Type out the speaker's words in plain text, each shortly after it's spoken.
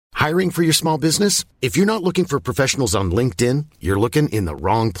Hiring for your small business? If you're not looking for professionals on LinkedIn, you're looking in the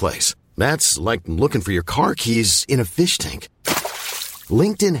wrong place. That's like looking for your car keys in a fish tank.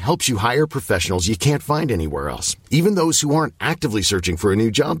 LinkedIn helps you hire professionals you can't find anywhere else, even those who aren't actively searching for a new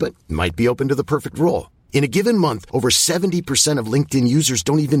job but might be open to the perfect role. In a given month, over 70% of LinkedIn users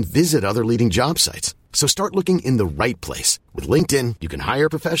don't even visit other leading job sites. So start looking in the right place. With LinkedIn, you can hire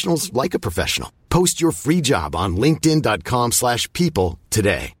professionals like a professional. Post your free job on linkedin.com/people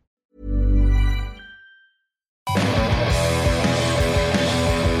today.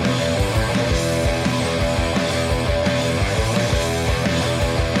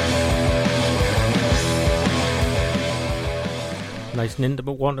 Nice and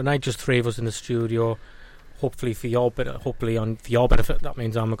intimate one tonight, just three of us in the studio. Hopefully for your benefit, that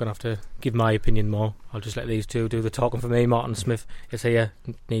means I'm not going to have to give my opinion more. I'll just let these two do the talking for me. Martin Smith is here,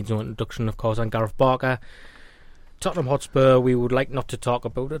 needs no introduction, of course, and Gareth Barker. Tottenham Hotspur, we would like not to talk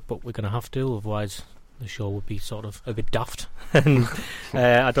about it, but we're going to have to, otherwise the show would be sort of a bit daft. And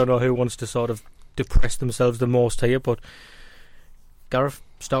I don't know who wants to sort of depress themselves the most here, but Gareth,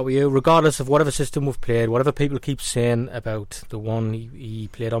 start with you. Regardless of whatever system we've played, whatever people keep saying about the one he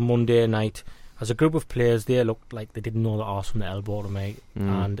played on Monday night, as a group of players, they looked like they didn't know the arse from the elbow to me.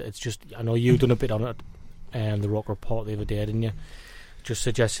 And it's just, I know you done a bit on it, the Rock Report the other day, didn't you? Just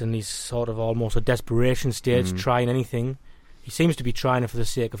suggesting he's sort of almost a desperation stage, trying anything. He seems to be trying it for the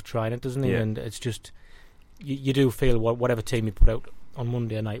sake of trying it, doesn't he? Yeah. And it's just, you do feel whatever team he put out on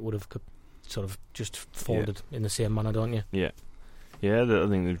Monday night would have sort of just folded in the same manner, don't you? Yeah. Yeah, I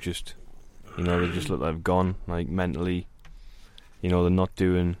think they've just, they just look like they've gone, like mentally, they're not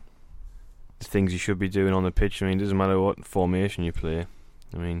doing the things you should be doing on the pitch. I mean, it doesn't matter what formation you play.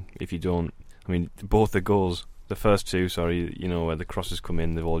 I mean, if you don't, both the goals, the first two, where the crosses come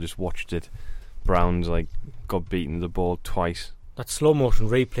in, they've all just watched it. Brown's got beaten the ball twice. That slow motion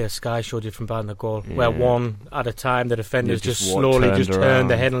replay Sky showed you from behind the goal, where one at a time the defenders just slowly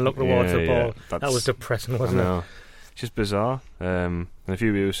turned their head and looked towards the ball. That was depressing, wasn't it? It's just bizarre. And a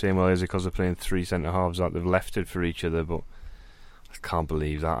few people were saying, well, is it because they're playing three centre halves that they've left it for each other? But I can't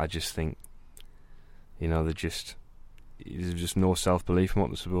believe that. I just think, there's just no self belief in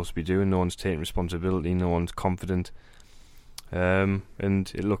what they're supposed to be doing. No one's taking responsibility. No one's confident. And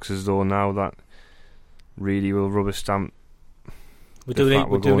it looks as though now that really will rubber stamp. We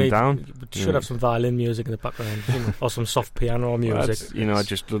should have some violin music in the background, or some soft piano music. It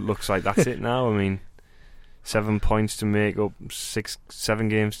just looks like that's it now. I mean, 7 points to make up, 7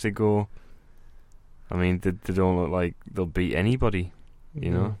 games to go. I mean, they don't look like they'll beat anybody.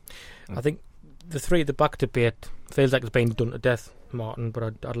 I think the three at the back debate feels like it's been done to death, Martin.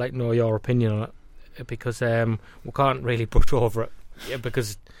 But I'd like to know your opinion on it, because we can't really brush over it.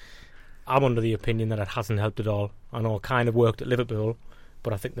 Because I'm under the opinion that it hasn't helped at all. I know it kind of worked at Liverpool,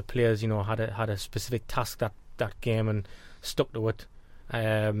 but I think the players, had a specific task that game and stuck to it.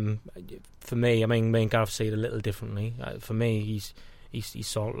 For me, me and Gareth see it a little differently. For me, he's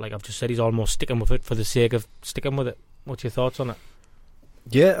sort of, like I've just said, he's almost sticking with it for the sake of sticking with it. What's your thoughts on it?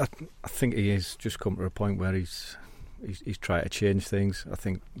 Yeah, I think he has just come to a point where he's trying to change things. I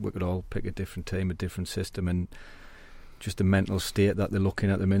think we could all pick a different team, a different system, and just the mental state that they're looking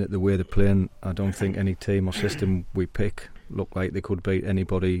at the minute, the way they're playing. I don't think any team or system we pick look like they could beat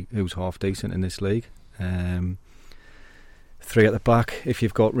anybody who's half decent in this league. Three at the back, if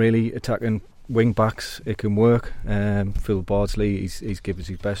you've got really attacking wing backs, it can work. Phil Bardsley, he's given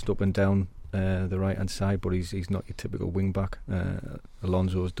his best up and down the right hand side, but he's not your typical wing back.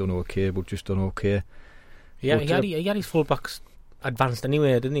 Alonso's done okay, but just done okay. Yeah, he had his full backs advanced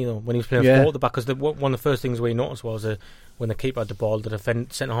anyway, didn't he? Though, when he was playing four at the back, because one of the first things we noticed was when the keeper had the ball, the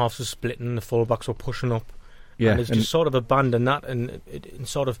centre halves were splitting, the full backs were pushing up. Yeah, and it's just sort of abandoned that, and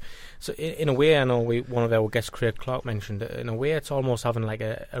sort of, so in a way, I know one of our guests, Craig Clark, mentioned in a way it's almost having like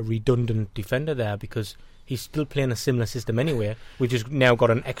a redundant defender there, because he's still playing a similar system anyway. We've just now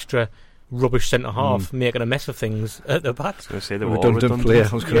got an extra rubbish centre half making a mess of things at the back. I was going to say redundant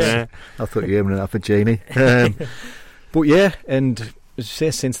player. I thought you were aiming at that for Genie. But yeah, and as you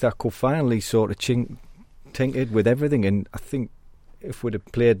say, since that cup final, he sort of tinkered with everything, and I think if we'd have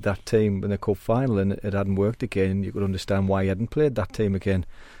played that team in the cup final and it hadn't worked again, you could understand why he hadn't played that team again.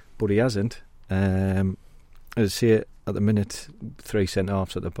 But he hasn't. As I say, at the minute, 3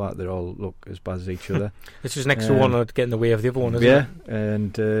 centre-halves at the back, they all look as bad as each other. It's just an extra one to get in the way of the other one, isn't it? Yeah,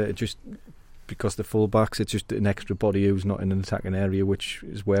 and just because the full-backs, it's just an extra body who's not in an attacking area, which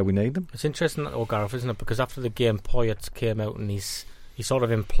is where we need them. It's interesting, Gareth, isn't it? Because after the game, Poyet came out and he sort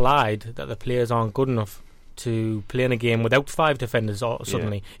of implied that the players aren't good enough to play in a game without 5 defenders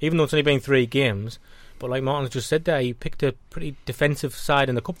suddenly, even though it's only been 3 games, But like Martin's just said there, he picked a pretty defensive side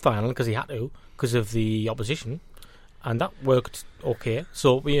in the cup final because he had to, because of the opposition, and that worked okay.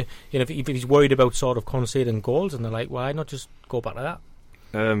 So if he's worried about sort of conceding goals, and they're like, why not just go back to that?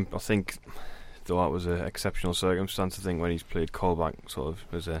 I think, though that was an exceptional circumstance, I think when he's played Colback sort of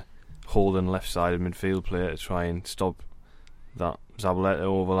as a holding left-sided midfield player to try and stop that Zabaleta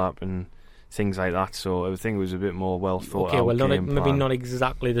overlap and things like that, so I think it was a bit more well thought out. Maybe not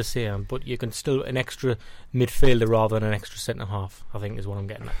exactly the same, but you can still an extra midfielder rather than an extra centre half, I think is what I'm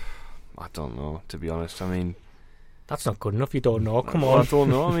getting at. I don't know, to be honest. I mean, that's not good enough. You don't know. Come on. I don't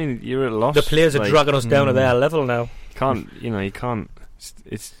know. I mean, you're at a loss. The players are dragging us down to their level now. You can't.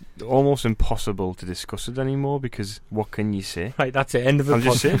 It's almost impossible to discuss it anymore because what can you say? Right, that's it. End of the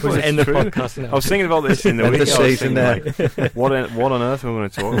podcast now. I was thinking about this in the week. Season there. Like, what on earth am I going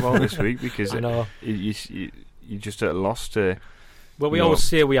to talk about this week? Because I know. you're just at a loss to. Well, we always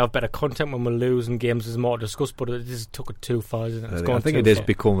say we have better content when we lose and games is more to discuss, but it just took it too far, isn't it? I think it is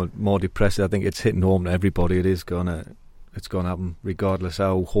becoming more depressing. I think it's hitting home to everybody. It's going to happen regardless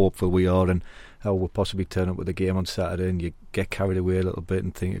how hopeful we are and how we'll possibly turn up with the game on Saturday, and you get carried away a little bit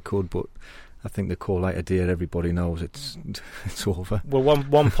and think it could, but I think the call light of day, everybody knows it's over. Well,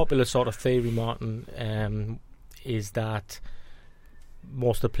 one popular sort of theory, Martin, is that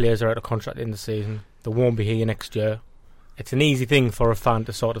most of the players are out of contract in the season. They won't be here next year. It's an easy thing for a fan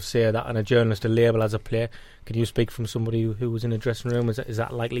to sort of say that, and a journalist to label as a player. Can you speak from somebody who was in a dressing room? Is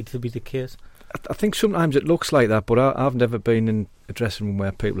that likely to be the case? I think sometimes it looks like that, but I've never been in a dressing room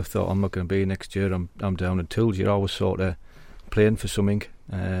where people have thought, I'm not going to be next year, I'm down in tools. You're always sort of playing for something,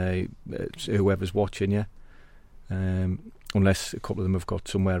 whoever's watching you, unless a couple of them have got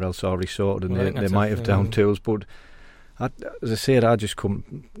somewhere else already sorted, and they might have down tools. But as I said, I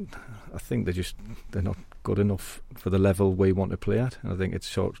think they're not good enough for the level we want to play at. And I think it's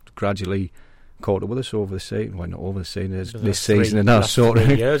sort of gradually caught up with us over the season. Well, not over the season, this season, and that's sort of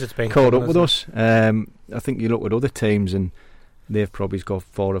it's been caught up with us. I think you look at other teams and they've probably got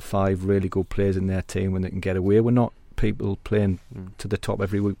 4 or 5 really good players in their team when they can get away. We're not people playing to the top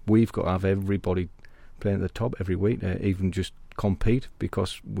every week. We've got to have everybody playing at the top every week, even just compete,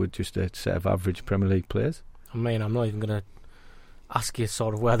 because we're just a set of average Premier League players. I mean, I'm not even going to ask you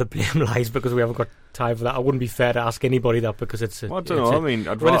sort of where the blame lies, because we haven't got time for that. I wouldn't be fair to ask anybody that, because it's a. Well, I don't know. I mean,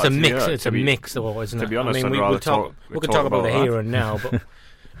 it's a mix. It's a mix, though, isn't it? To be honest, I mean, we can talk about the here and now, but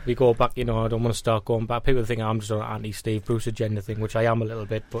we go back. I don't want to start going back. People think I'm just on an anti-Steve Bruce agenda thing, which I am a little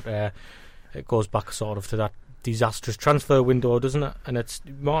bit, but it goes back sort of to that disastrous transfer window, doesn't it? And it's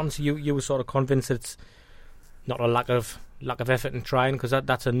Martin. So you were sort of convinced it's not a lack of effort in trying, because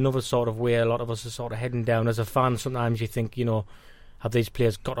that's another sort of way a lot of us are sort of heading down as a fan. Sometimes you think, have these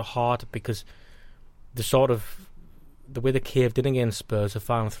players got a heart? Because the way they caved in against Spurs, the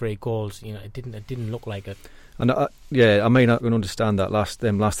final 3 goals, it didn't look like it. And I can understand that last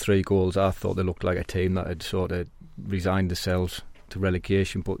 3 goals. I thought they looked like a team that had sort of resigned themselves to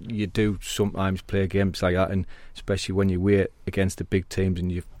relegation. But you do sometimes play games like that, and especially when you wait against the big teams,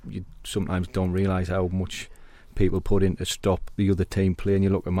 and you sometimes don't realise how much people put in to stop the other team playing.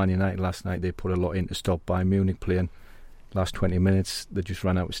 You look at Man United last night; they put a lot in to stop Bayern Munich playing. Last 20 minutes, they just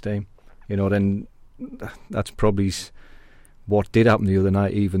ran out of steam. Then that's probably what did happen the other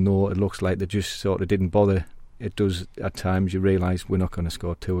night, even though it looks like they just sort of didn't bother. It does, at times, you realise we're not going to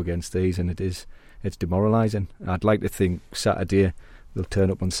score 2 against these, and it's demoralising. I'd like to think Saturday, they'll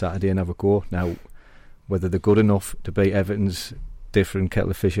turn up on Saturday and have a go. Now, whether they're good enough to beat Everton's different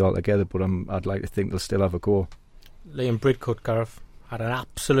kettle of fish altogether, but I'd like to think they'll still have a go. Liam Bridcut, Gareth, had an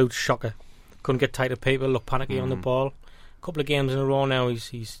absolute shocker. Couldn't get tight to people, looked panicky on the ball. A couple of games in a row now,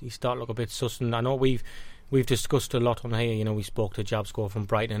 he's started to look a bit sus. And I know we've discussed a lot on here. We spoke to Jabsco from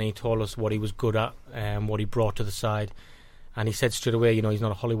Brighton, and he told us what he was good at and what he brought to the side. And he said straight away, he's not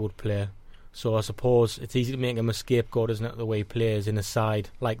a Hollywood player. So I suppose it's easy to make him a scapegoat, isn't it, the way he plays in a side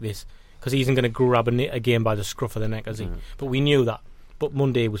like this? Because he isn't going to grab a game by the scruff of the neck, is he? But we knew that. But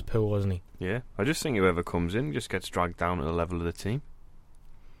Monday was poor, wasn't he? Yeah, I just think whoever comes in just gets dragged down to the level of the team.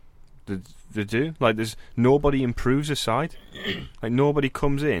 They do. Like, there's nobody improves a side. Like, nobody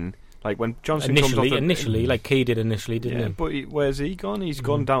comes in. Like, when Johnson comes off initially, like Key did initially, didn't he? But where's he gone? He's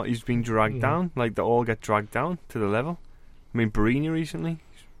gone down. He's been dragged down. Like, they all get dragged down to the level. I mean, Barini recently,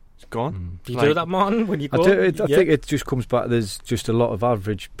 he's gone. Do you do that, Martin, when you go? I think it just comes back. There's just a lot of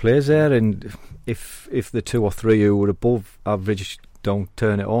average players there, and if the 2 or 3 who were above average don't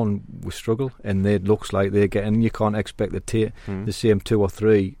turn it on, we struggle. And it looks like they're getting. You can't expect the same 2 or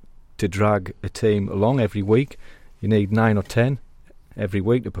 3 to drag a team along every week. You need 9 or 10 every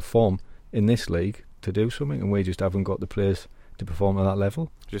week to perform in this league to do something, and we just haven't got the players to perform at that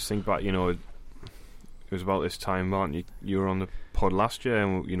level. Just think back, was about this time, Martin. You were on the pod last year,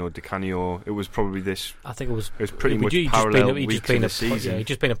 and Di Canio. It was probably this. I think it was. It was pretty much parallel weeks in the season. He'd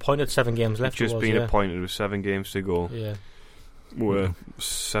just been appointed, 7 games left. He'd just been appointed with 7 games to go. Yeah. We're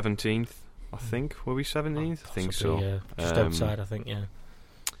 17th, I think. Were we 17th? I think so. Yeah, just outside, I think. Yeah.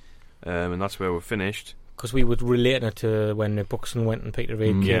 And that's where we're finished. Because we would relate it to when Buxton went and Peter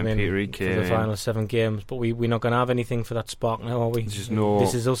Reid came in for the final 7 games, but we're not going to have anything for that spark now, are we? There's just no.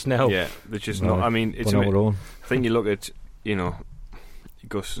 This is us now. Yeah, there's just no. I mean, it's. I think you look at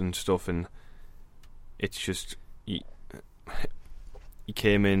Gus and stuff, and it's just he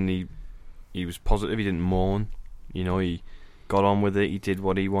came in. He was positive. He didn't mourn. He got on with it. He did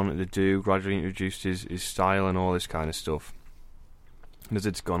what he wanted to do. Gradually introduced his style and all this kind of stuff. And as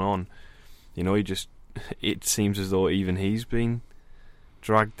it's gone on, he just. It seems as though even he's been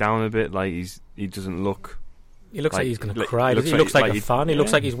dragged down a bit. Like he doesn't look. He looks like he's going to cry. He looks like a fan. He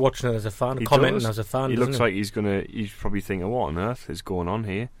looks like he's watching it as a fan, commenting as a fan. He looks like he's probably thinking, "What on earth is going on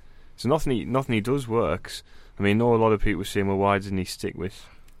here?" So nothing he does works. I mean, I know a lot of people saying, "Well, why didn't he stick with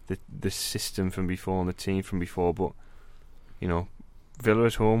the system from before and the team from before?" But Villa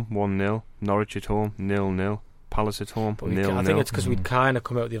at home 1-0, Norwich at home 0-0. Palace at home, 0-0. I think it's because we'd kind of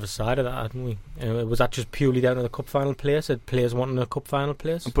come out the other side of that, hadn't we? Was that just purely down to the cup final place? Had players wanting a cup final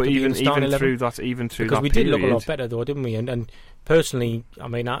place? But even through that, because we did look a lot better, though, didn't we? And personally, I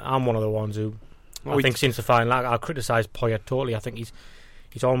mean, I'm one of the ones who I think since the final, I criticise Poyet totally. I think he's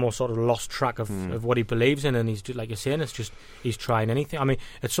almost sort of lost track of what he believes in, and he's just, like you're saying, it's just he's trying anything. I mean,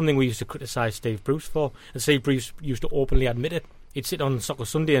 it's something we used to criticise Steve Bruce for, and Steve Bruce used to openly admit it. He'd sit on Soccer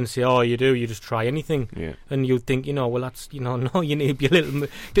Sunday and say, "Oh, you just try anything," and you'd think, well, that's no, you need to be a little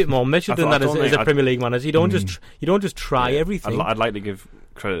bit more measured than that as a Premier League manager. You don't just try everything. I'd like to give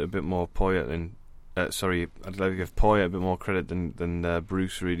credit a bit more Poyet than. I'd like to give Poyet a bit more credit than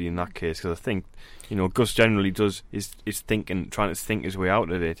Bruce really in that case, because I think Gus generally does is trying to think his way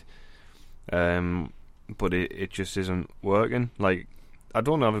out of it, but it just isn't working. Like, I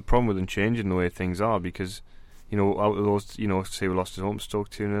don't have a problem with him changing the way things are, because out of those, say we lost at home, Stoke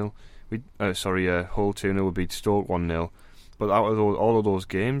 2-0, Hull 2-0, we beat Stoke 1-0, but out of all of those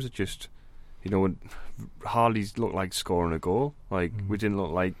games, it just would hardly look like scoring a goal. Like, we didn't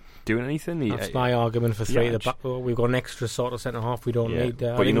look like doing anything. That's my argument for 3 at the back. We've got an extra sort of centre half we don't need.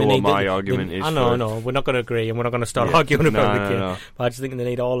 But what my argument is. I know, we're not going to agree, and we're not going to start arguing about it. No. But I just think they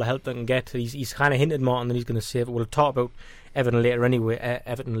need all the help they can get. He's kind of hinted, Martin, that he's going to save it. We'll talk about Everton later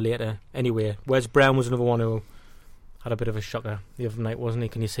anyway. Wes Brown was another one who had a bit of a shocker the other night, wasn't he?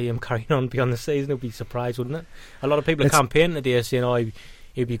 Can you see him carrying on beyond the season? It'd be surprised, wouldn't it? A lot of people are campaigning today saying,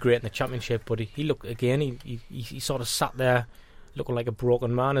 he'd be great in the Championship, but he looked again. He sort of sat there looking like a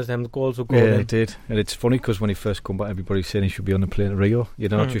broken man as them goals were going in. Yeah, he did. And it's funny because when he first come back, everybody's saying he should be on the plane to Rio. It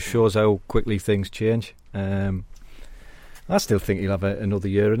just shows how quickly things change. I still think he'll have another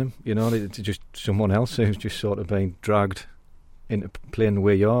year in him. It's just someone else who's just sort of being dragged into playing the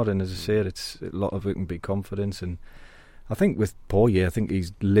way you are. And as I said, it's a lot of it can be confidence. And I think with Poyet, I think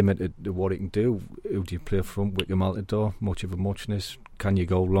he's limited to what he can do. Who do you play front? Wickham, Altidore, much of a muchness. Can you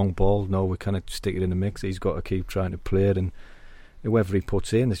go long ball? No, we kind of stick it in the mix. He's got to keep trying to play it, and whoever he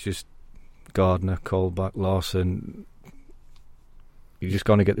puts in, it's just Gardner, Colback, Larson. You're just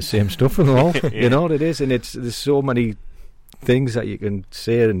going to get the same stuff from them all. You know what it is, and there's so many things that you can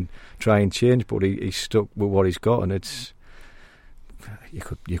say and try and change, but he's stuck with what he's got, and it's.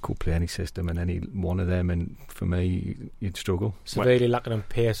 You could play any system and any one of them, and for me, you'd struggle. Severely lacking in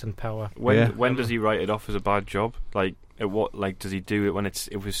pace and power. When does he write it off as a bad job? Like, does he do it when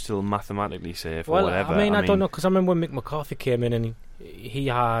it was still mathematically safe or whatever? I mean, I don't know, because I remember when Mick McCarthy came in and he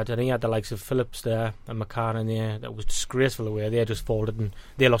had the likes of Phillips there and McCann in there. That was disgraceful the way they just folded, and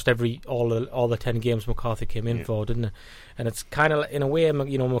they lost all the 10 games McCarthy came in for, didn't it? And it's kind of in a way,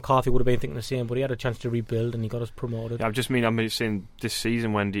 McCarthy would have been thinking the same, but he had a chance to rebuild and he got us promoted. Yeah, I'm saying this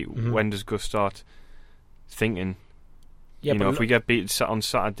season, when does Gus start thinking? Yeah, if we get beaten on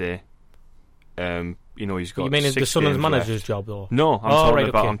Saturday, he's got. You mean the Sunderland's manager's job, though? No,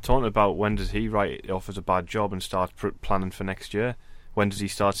 I'm talking about when does he write it off as a bad job and start planning for next year? When does he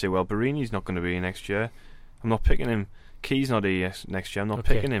start to say, well, Barini's not going to be here next year, I'm not picking him. Key's not here next year, I'm not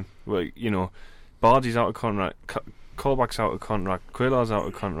picking him. Well, Bardi's out of contract, Colback's out of contract, Quaylar's out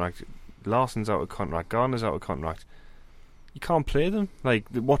of contract, Larson's out of contract, Gardner's out of contract. You can't play them. Like,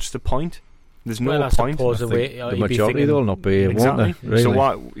 what's the point? There's no point. The majority they'll not be here, won't they? Really? So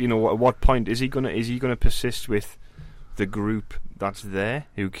at what point is he gonna persist with the group that's there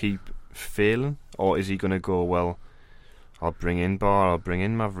who keep failing, or is he gonna go, well, I'll bring in Barr, I'll bring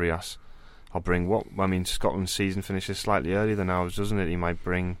in Mavrias, I'll bring Scotland's season finishes slightly earlier than ours, doesn't it? He might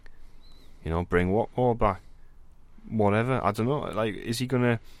bring bring Watmore back, whatever. I don't know. Like, is he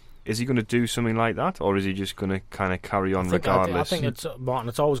gonna do something like that, or is he just gonna kind of carry on regardless? I think it's Martin.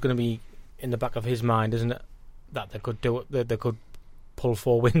 It's always going to be in the back of his mind, isn't it, that they could do it? That they could pull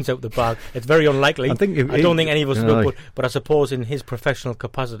 4 wins out the bag. It's very unlikely. I don't think any of us will. But I suppose in his professional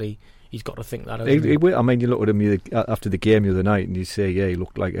capacity, he's got to think that. You look at him after the game the other night, and you say, he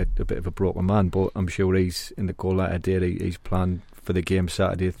looked like a bit of a broken man. But I'm sure he's in the call letter day. He's planned for the game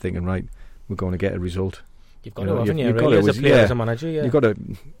Saturday, thinking, right, we're going to get a result. You've got to, haven't you? Really, as a player, as a manager, you've got to.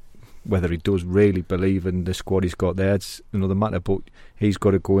 Whether he does really believe in the squad he's got there, it's another matter. But he's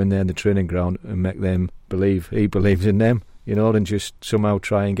got to go in there in the training ground and make them believe he believes in them, and just somehow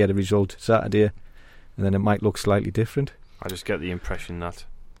try and get a result Saturday, and then it might look slightly different. I just get the impression that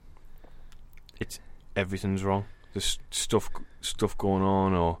everything's wrong. There's stuff going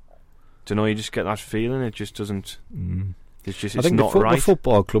on, or you just get that feeling. It just doesn't. It's I think not right. The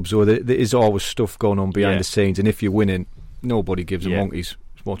football clubs, though, there is always stuff going on behind the scenes, and if you're winning, nobody gives a monkey's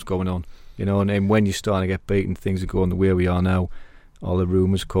what's going on, and then when you're starting to get beaten, things are going the way we are now, all the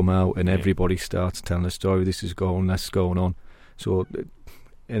rumours come out and everybody starts telling a story, this is going, that's going on, so,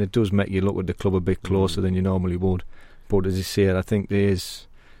 and it does make you look at the club a bit closer than you normally would. But as you say, I think there's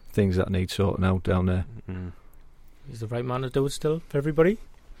things that need sorting out down there. He's the right man to do it still for everybody.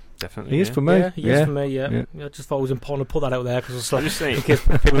 Definitely, he is for me. Yeah, he is for me. Yeah. I just thought it was important to put that out there because I'm just saying, in case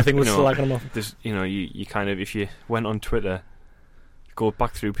people think we're slagging him off. You kind of, if you went on Twitter, go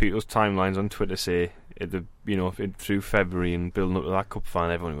back through people's timelines on Twitter, say through February and building up to that cup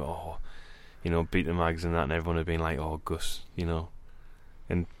final, everyone would go, beat the Mags and that, and everyone had been like, oh Gus,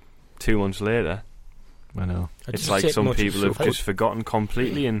 and 2 months later, I know it's like some people have just forgotten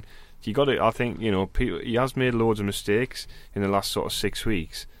completely, and you got to. I think he has made loads of mistakes in the last sort of 6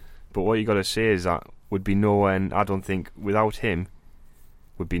 weeks, but what you got to say is that would be nowhere. And I don't think without him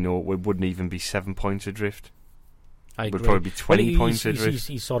we wouldn't even be 7 points adrift. I agree. Would probably be 20 points adrift.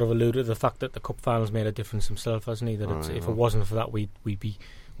 He sort of alluded to the fact that the cup finals made a difference himself, hasn't he? That if it wasn't for that, we'd be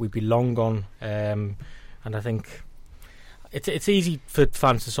long gone. And I think it's easy for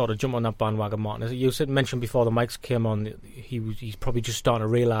fans to sort of jump on that bandwagon, Martin. As you mentioned before the mics came on, he's probably just starting to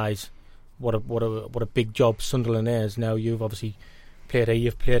realise what a big job Sunderland is. Now you've obviously played here,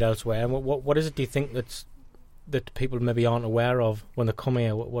 you've played elsewhere. And what is it? Do you think that people maybe aren't aware of when they come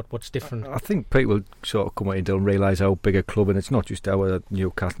here? What's different? I think people sort of come here and don't realise how big a club, and it's not just our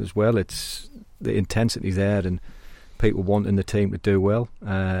Newcastle as well. It's the intensity there, and people wanting the team to do well.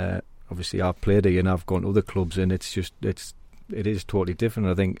 Obviously, I've played here and I've gone to other clubs, and it is totally different.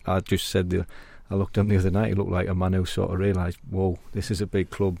 I think I just said I looked up the other night. It looked like a man who sort of realised, whoa, this is a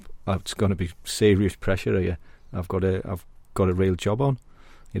big club. It's going to be serious pressure here. I've got a real job on.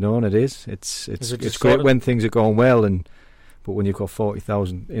 And it is. It's great when things are going well, but when you've got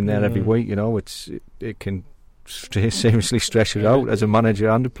 40,000 in there every week, it can seriously stress you out as a manager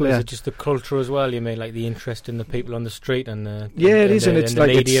and a player. Is it just the culture as well? You mean like the interest in the people on the street and it is, and it's like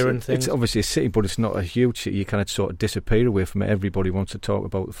media and things. It's obviously a city, but it's not a huge city. You kind of sort of disappear away from it. Everybody wants to talk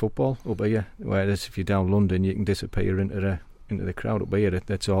about the football up here, whereas if you're down London, you can disappear into the crowd up here.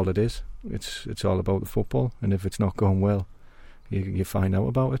 That's all it is. It's all about the football, and if it's not going well, you find out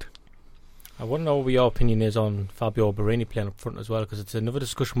about it. I want to know what your opinion is on Fabio Borini playing up front as well, because it's another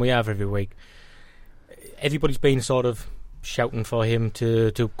discussion we have every week. Everybody's been sort of shouting for him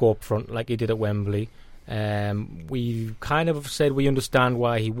to go up front like he did at Wembley. We kind of said we understand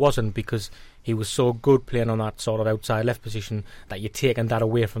why he wasn't, because he was so good playing on that sort of outside left position that you're taking that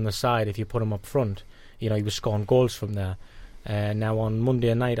away from the side if you put him up front. He was scoring goals from there. Now on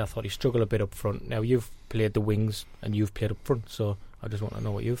Monday night I thought he struggled a bit up front. Now you've played the wings and you've played up front, so I just want to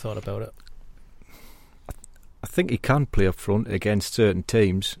know what you thought about it. I think he can play up front against certain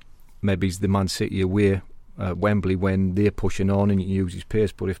teams. Maybe he's the Man City away at Wembley when they're pushing on and you can use his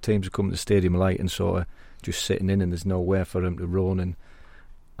pace, but if teams are coming to the stadium light and sort of just sitting in and there's nowhere for him to run, and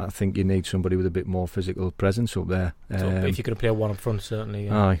I think you need somebody with a bit more physical presence up there. So if you could play one up front, certainly.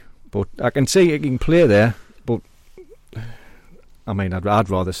 Aye, but I can see he can play there, but I mean, I'd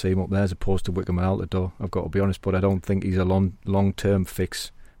rather see him up there as opposed to Wickham and Altidore, I've got to be honest, but I don't think he's a long-term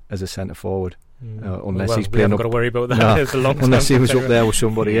fix as a centre forward. Unless he's playing up, got to worry about that. Unless he was up there with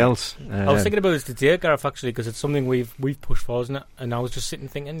somebody else. I was thinking about this today, Gareth, actually, because it's something we've pushed for, isn't it? And I was just sitting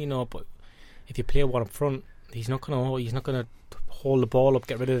thinking, but if you play one up front, he's not going to hold the ball up,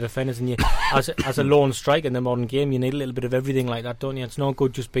 get rid of the defenders, and you, as a lone striker in the modern game, you need a little bit of everything like that, don't you? It's not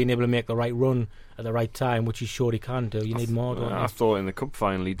good just being able to make the right run at the right time, which he sure he can do. You need more, don't you? I thought in the cup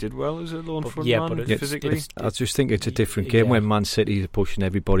final he did well as a lone front man, physically. I just think it's a different game when Man City are pushing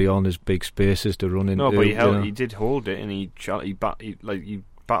everybody on. There's big spaces to run into. No, but he did hold it, and he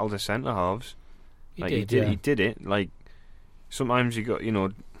battle the centre halves. He did it. Like sometimes you got,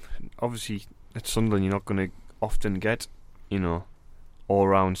 obviously at Sunderland you're not going to often get, all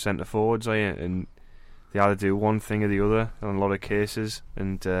round centre forwards, are you? And they either do one thing or the other in a lot of cases.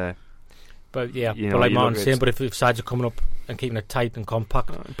 And but like Martin's saying, but if sides are coming up and keeping it tight and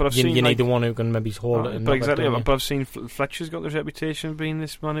compact, you need the one who can maybe hold it. But exactly. But I've seen Fletcher's got the reputation of being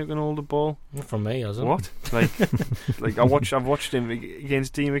this man who can hold the ball. Not from me, hasn't what? Like I've watched him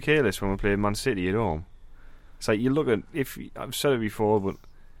against Dean McAlis when we played Man City at home. It's like you look at, I've said it before, but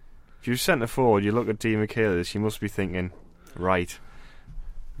if you're centre forward, you look at Dean McAlis, you must be thinking, right,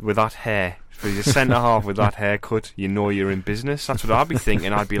 with that hair, for your centre half with that haircut, you're in business. That's what I'd be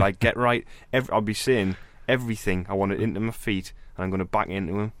thinking. I'd be like, get right. I'd be saying everything I want it into my feet, and I'm going to back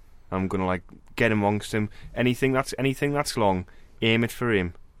into him. I'm going to like get amongst him. Anything that's long, aim it for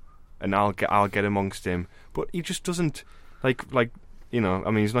him, and I'll get amongst him. But he just doesn't like. I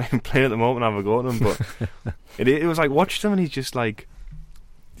mean, he's not even playing at the moment. Have a go at him, but it was like watched him, and he's just like,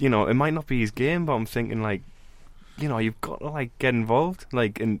 it might not be his game, but I'm thinking like, you've got to like get involved.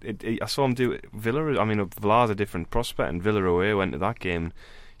 Like, and I saw him do it. Villa. I mean, Villa's a different prospect, and Villa away went to that game.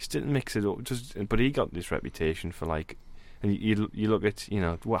 He just didn't mix it up. But he got this reputation for like, and you look at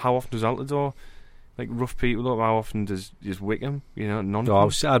how often does Altidore like rough people up? How often does Wickham? None. No,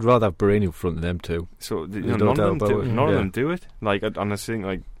 I'd rather have Barini in front of them too. So none of them do it. Like, and I think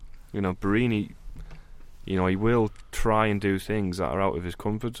like, Barini. He will try and do things that are out of his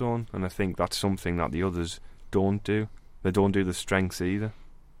comfort zone, and I think that's something that the others don't do. They don't do the strengths either.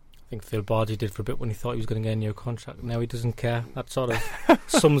 I think Phil Bardi did for a bit when he thought he was going to get a new contract. Now he doesn't care. That sort of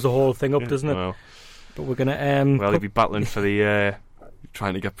sums the whole thing up, doesn't it? Well, but we're going to... he'll be battling for the...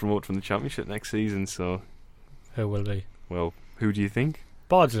 trying to get promoted from the Championship next season, so... Who will be? Well, who do you think?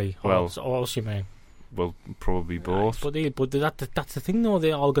 Bardsley? Well, what else you mean? Well, probably both. But that's the thing, though.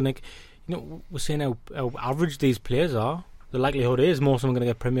 They're all going to... we're saying how average these players are. The likelihood is most of them are going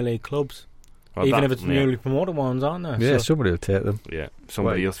to get Premier League clubs. Well, even if it's newly promoted ones, aren't there? Yeah, somebody will take them. Yeah,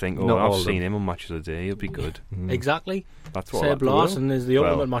 somebody will think, I've seen him on Match of the Day, he'll be good. Exactly. That's what Seb Larson is the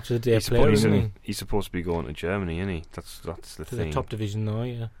ultimate Match of the Day player, isn't he? He's supposed to be going to Germany, isn't he? That's the thing. The top division, though,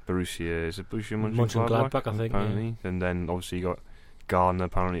 yeah. Borussia Mönchengladbach, I think. Apparently. Yeah. And then obviously you got Gardner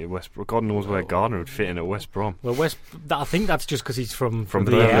apparently at West Brom. God knows where Gardner would fit in at West Brom. Well, I think that's just because he's from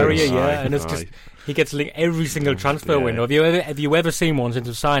the area, yeah. And it's just he gets linked every single transfer window. Have you ever seen one since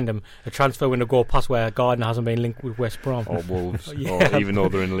we've signed him? A transfer window go past where Gardner hasn't been linked with West Brom or Wolves, or even though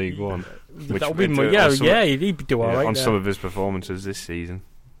they're in League One. That would be he'd do all right on there. Some of his performances this season.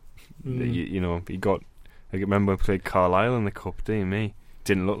 He got. I remember we played Carlisle in the Cup. Didn't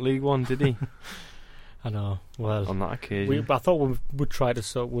look League One, did he? I know. Well, on that occasion, I thought we'd try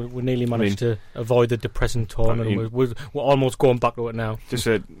to. We nearly managed to avoid the depressing tone, and we're almost going back to it now.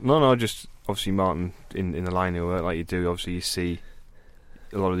 Just obviously Martin in the line of work like you do. Obviously, you see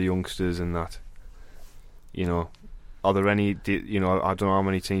a lot of the youngsters and that. Are there any? I don't know how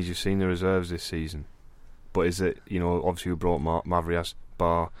many teams you've seen the reserves this season, but is it obviously we brought Mavrias,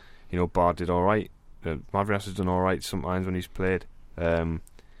 Bar. Bar did all right. Mavrias has done all right sometimes when he's played.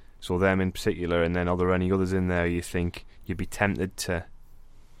 So them in particular, and then are there any others in there you think you'd be tempted to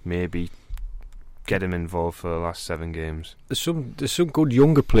maybe get him involved for the last 7 games? There's some good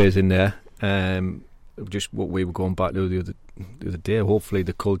younger players in there. Just what we were going back to the other day. Hopefully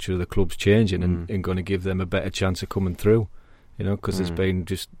the culture of the club's changing and going to give them a better chance of coming through. Because there's been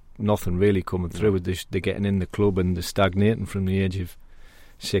just nothing really coming through. They're getting in the club and they're stagnating from the age of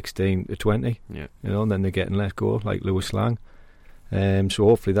 16 to 20. Yeah. And then they're getting let go, like Lewis Lang. So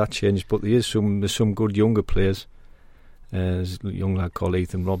hopefully that changes, but there's some good younger players. There's a young lad called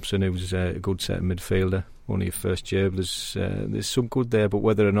Ethan Robson who's a good centre midfielder, only a first year. There's some good there, but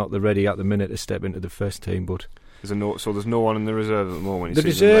whether or not they're ready at the minute to step into the first team. But there's no one in the reserves at the moment. The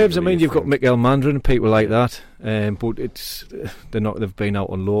reserves, you've got Mikael Mandron and people like that, but they've been out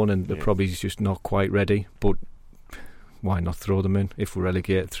on loan and they're probably just not quite ready. But why not throw them in? If we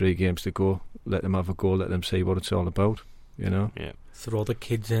relegate 3 games to go, let them have a go, let them see what it's all about. Yeah. Throw the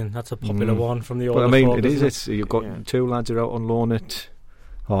kids in. That's a popular one from the old. But it is. You've got 2 lads are out on loan at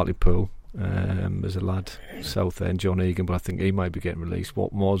Hartlepool. There's a lad Southend, John Egan, but I think he might be getting released.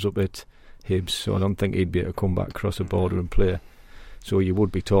 Watmore's up at Hibs, so I don't think he'd be able to come back across the border and play. So you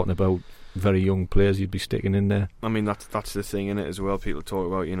would be talking about very young players you'd be sticking in there. I mean that's the thing in it as well. People talk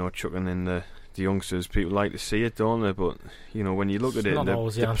about chucking in the the youngsters, people like to see it, don't they? But you know, when you look at it,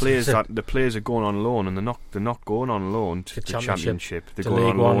 the players are going on loan, and they're not going on loan to the Championship. They're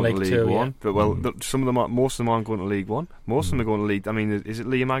going on loan to League One. But some of them, most of them aren't going to League One. Most of them are going to League. I mean, is it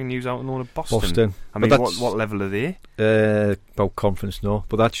Liam Agnew's out on loan at Boston? I mean, what level are they? About conference, no.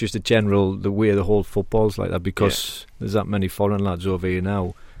 But that's just the way the whole football's like that, because there's that many foreign lads over here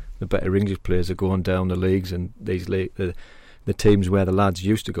now. The better English players are going down the leagues, and these the teams where the lads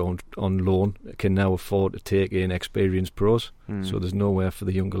used to go on loan can now afford to take in experienced pros. So there's nowhere for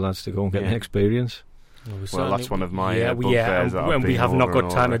the younger lads to go and get an experience. Well, that's one of my bugbears. And we have not got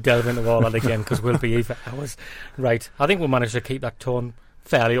time to delve into all that again, because we'll be here for hours. Right, I think we'll manage to keep that tone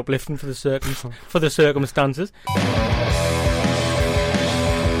fairly uplifting for the circumstances.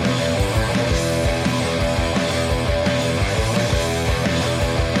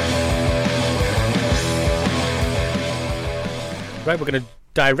 Right, we're going to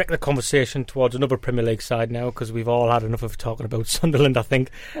direct the conversation towards another Premier League side now, because we've all had enough of talking about Sunderland, I think,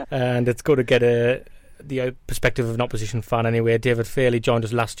 and it's good to get the perspective of an opposition fan anyway. David Fairley joined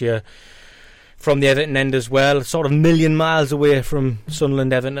us last year from the Everton end as well, sort of a million miles away from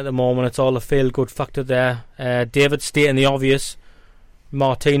Sunderland Everton at the moment. It's all a feel-good factor there. David, stating the obvious,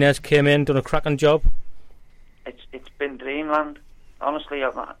 Martinez came in, done a cracking job. It's been dreamland. Honestly,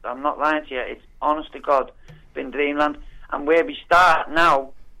 I'm not lying to you. It's honest to God, been dreamland. And where we start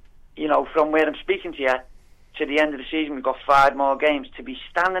now, you know, from where I'm speaking to you to the end of the season, we've got 5 more games. To be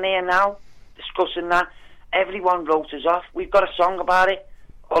standing here now, discussing that, everyone wrote us off. We've got a song about it.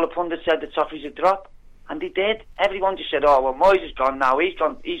 All the pundits said the Toffees would drop, and they did. Everyone just said, oh, well, Moyes is gone now. He's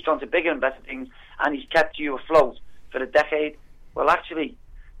gone to bigger and better things, and he's kept you afloat for a decade. Well, actually,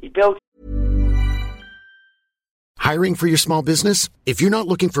 he built... Hiring for your small business? If you're not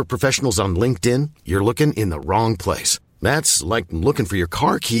looking for professionals on LinkedIn, you're looking in the wrong place. That's like looking for your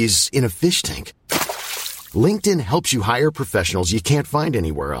car keys in a fish tank. LinkedIn helps you hire professionals you can't find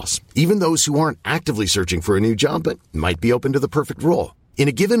anywhere else, even those who aren't actively searching for a new job but might be open to the perfect role. In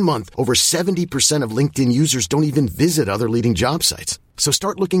a given month, over 70% of LinkedIn users don't even visit other leading job sites. So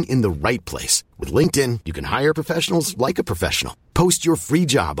start looking in the right place. With LinkedIn, you can hire professionals like a professional. Post your free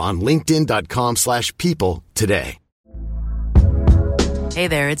job on linkedin.com/people today. Hey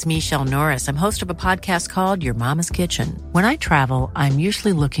there, it's Michelle Norris. I'm host of a podcast called Your Mama's Kitchen. When I travel, I'm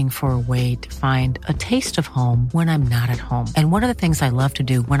usually looking for a way to find a taste of home when I'm not at home. And one of the things I love to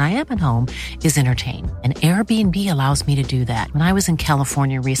do when I am at home is entertain. And Airbnb allows me to do that. When I was in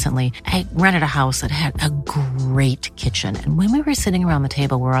California recently, I rented a house that had a great kitchen. And when we were sitting around the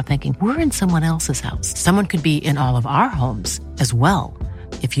table, we were all thinking, we're in someone else's house. Someone could be in all of our homes as well.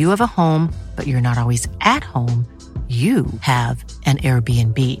 If you have a home, but you're not always at home, you have an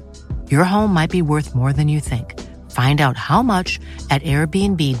Airbnb. Your home might be worth more than you think. Find out how much at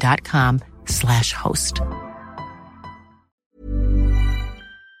airbnb.com/host.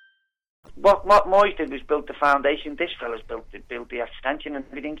 What Moyes did was build the foundation. This fella's built the extension and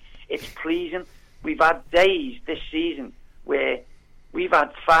everything. It's pleasing. We've had days this season where we've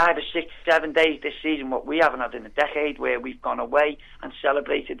had 5 or 6, 7 days this season, what we haven't had in a decade, where we've gone away and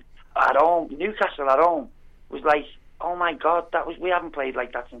celebrated at home. Newcastle at home was like, oh my God, we haven't played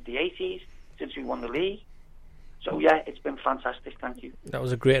like that since the 80s, since we won the league. So yeah, it's been fantastic, thank you. That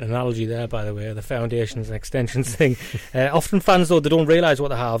was a great analogy there, by the way, the foundations and extensions thing. Often fans, though, they don't realise what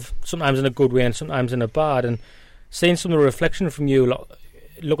they have, sometimes in a good way and sometimes in a bad, and seeing some of the reflection from you,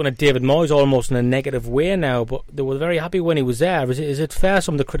 looking at David Moyes almost in a negative way now, but they were very happy when he was there. Is it fair,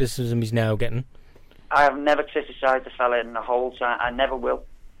 some of the criticism he's now getting? I have never criticised the fella in the whole time. I never will.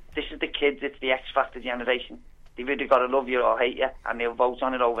 This is the kids, it's the X Factor generation. They've either got to love you or hate you, and they'll vote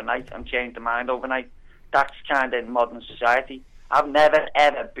on it overnight and change their mind overnight. That's kind of modern society. I've never,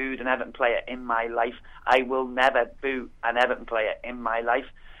 ever booed an Everton player in my life. I will never boo an Everton player in my life.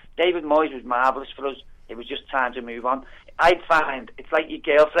 David Moyes was marvellous for us. It was just time to move on. I find it's like your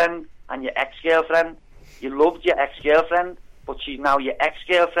girlfriend and your ex-girlfriend. You loved your ex-girlfriend, but she's now your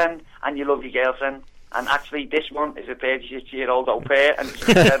ex-girlfriend, and you love your girlfriend. And actually, this one is a 36-year-old au pair, and it's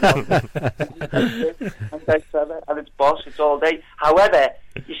boss, it's all day. However,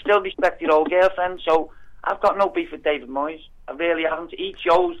 you still respect your old girlfriend, so I've got no beef with David Moyes. I really haven't. He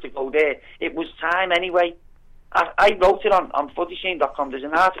chose to go there. It was time anyway. I wrote it on footyscene.com. There's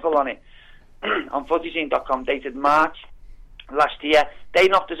an article on it on footyscene.com dated March last year. They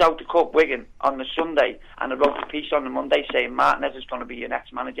knocked us out to Cup Wigan on the Sunday, and I wrote a piece on the Monday saying Martinez is going to be your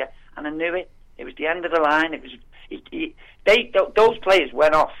next manager, and I knew it. It was the end of the line. It was those players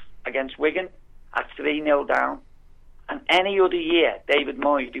went off against Wigan at 3-0 down, And any other year, David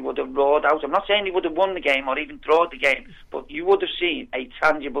Moyes, he would have roared out. I'm not saying he would have won the game or even drawn the game, but you would have seen a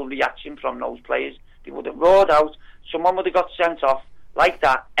tangible reaction from those players. They would have roared out. Someone would have got sent off like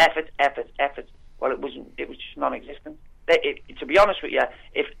that. Effort. Well, it was just non-existent. To be honest with you,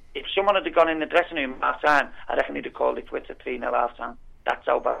 if someone had gone in the dressing room half time, I reckon he'd have called it quits at 3-0 half time. That's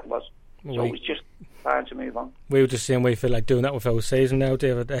how bad it was. So it was just time to move on. We were just saying we feel like doing that with our season now,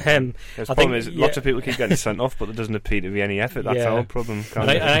 David. The problem is lots of people keep getting sent off, but there doesn't appear to be any effort. That's our problem.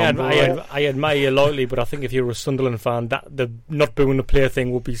 I admire you loyally, but I think if you're a Sunderland fan, that the not booing the player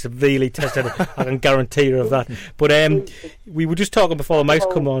thing will be severely tested. I can guarantee you of that. But we were just talking before the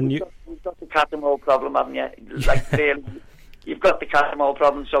mics come on. You've got the cat and ball problem, haven't you? Like really, you've got the cat and ball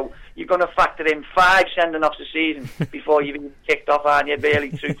problem. So you're going to factor in 5 sending offs a season before you've even kicked off, aren't you?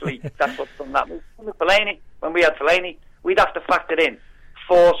 Really, truthfully, that's what's done that. When we had Fellaini, we'd have to factor in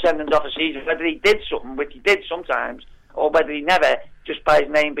 4 sendings off a season, whether he did something, which he did sometimes, or whether he never, just by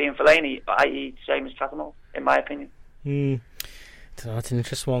his name being Fellaini, i.e. same as Cattermole, in my opinion. That's an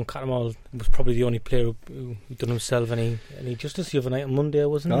interesting one. Cattermole was probably the only player who done himself any justice the other night on Monday,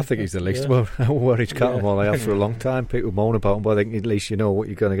 wasn't he? I think he's the least worried Cattermole I have for a long time. People moan about him, but I think at least you know what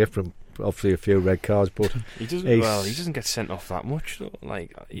you're going to get from. Obviously, a few red cards, but he doesn't get sent off that much. Though.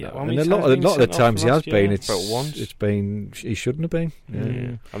 Like, and a lot of the times he has been, it's been he shouldn't have been.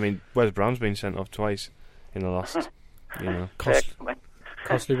 Yeah. I mean, Wes Brown's been sent off twice in the last,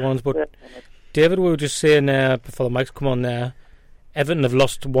 costly ones. But David, we were just saying before the mics come on there, Everton have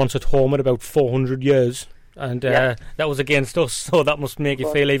lost once at home in about 400 years, and that was against us. So that must make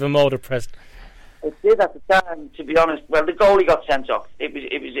you feel even more depressed. It did at the time, to be honest. Well, the goalie got sent off. It was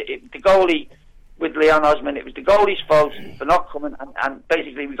the goalie with Leon Osman. It was the goalie's fault for not coming, and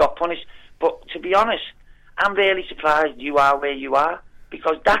basically we got punished. But to be honest, I'm really surprised you are where you are,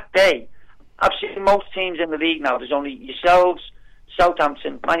 because that day, I've seen most teams in the league now. There's only yourselves,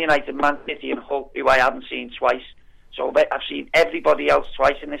 Southampton, Man United, Man City, and Hull, who I haven't seen twice. So I've seen everybody else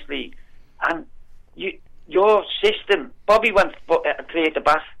twice in this league, and your system. Bobby went create the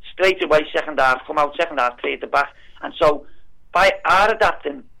back straight away, second half, come out second half, create the back. And so by our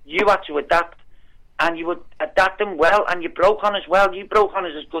adapting, you had to adapt, and you would adapt them well, and you broke on us well. You broke on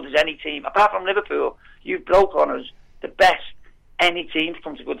us as good as any team. Apart from Liverpool, you broke on us the best any team to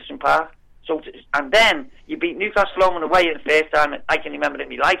come to Goodison Park. And then you beat Newcastle home and away in the first time I can remember in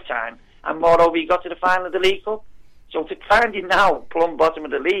my lifetime, and moreover you got to the final of the League Cup. So to find you now plumb bottom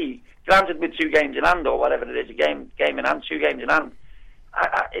of the league, granted with 2 games in hand or whatever it is, a game in hand, 2 games in hand,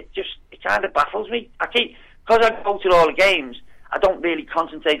 it kind of baffles me. Because I go to all the games, I don't really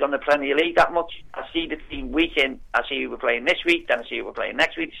concentrate on the Premier League that much. I see the team week in, I see who we're playing this week, then I see who we're playing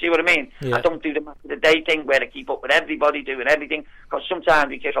next week. You see what I mean? Yeah. I don't do the match of the day thing where I keep up with everybody doing everything, because sometimes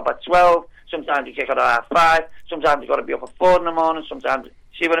we kick up at 12, sometimes we kick up at 5, sometimes we've got to be up at 4 in the morning, sometimes,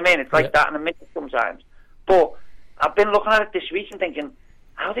 see what I mean? It's like that in the middle sometimes. But I've been looking at it this week and thinking,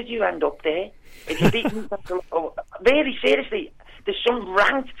 how did you end up there? If you beat Newcastle, really seriously, there's some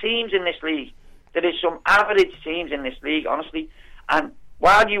ranked teams in this league. There is some average teams in this league, honestly. And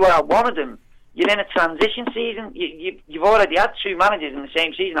while you are one of them, you're in a transition season. You've already had 2 managers in the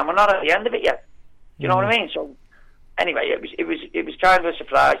same season, and we're not at the end of it yet. You know what I mean? So anyway, it was kind of a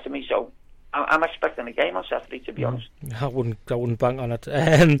surprise to me. So I'm expecting a game on Saturday, to be honest. I wouldn't bank on it.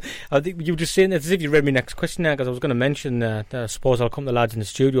 I think you were just saying, as if you read my next question there, because I was going to mention I suppose I'll come to the lads in the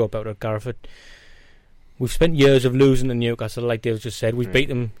studio about it, Gareth. We've spent years of losing to Newcastle, like Dave just said. We've beat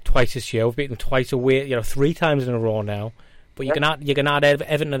them twice this year. We've beaten them twice away, 3 times in a row now. But you can add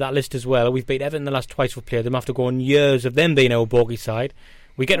Everton to that list as well. We've beat Everton the last twice we've played them after going years of them being our bogey side.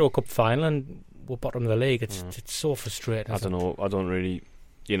 We get to a cup final and we're bottom of the league. It's so frustrating. I don't know. I don't really.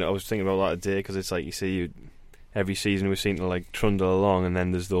 I was thinking about that today, because it's like you see, every season we seem to like trundle along, and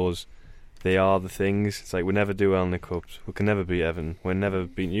then there's those. They are the things. It's like we never do well in the cups. We can never beat Everton. We never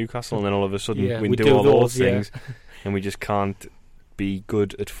beat Newcastle, and then all of a sudden we do all those things, and we just can't be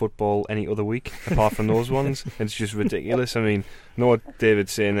good at football any other week apart from those ones. It's just ridiculous. I mean, I know what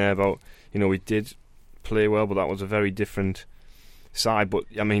David's saying there about we did play well, but that was a very different side. But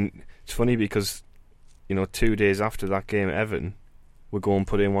I mean, it's funny because 2 days after that game at Everton, we're going to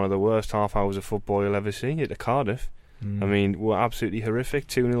put in one of the worst half hours of football you'll ever see at Cardiff. I mean, we're absolutely horrific.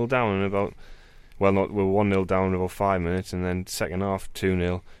 2-0 down in about, we're 1-0 down in about 5 minutes, and then second half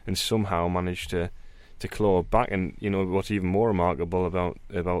 2-0, and somehow managed to claw back. And what's even more remarkable about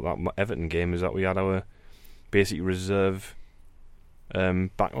that Everton game is that we had our basic reserve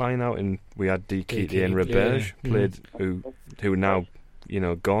backline out, and we had DK and Roberge played, who are now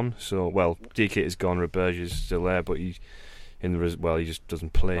gone. So DK is gone, Roberge is still there, but he's in the he just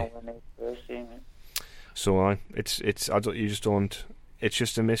doesn't play. So you just don't. It's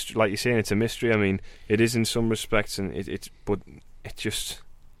just a mystery, like you're saying. It's a mystery. I mean, it is in some respects, and but it's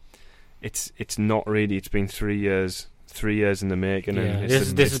not really. It's been 3 years. 3 years in the making, and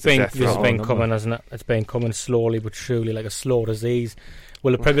this has been coming, hasn't it? It's been coming slowly but surely, like a slow disease.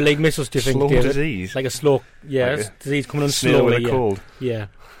 Will the Premier League miss us? Do you think? Slow David? Disease, like a slow, like a disease coming on slowly. With a cold. Yeah,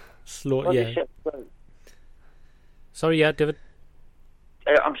 slow. Yeah. Sorry, David.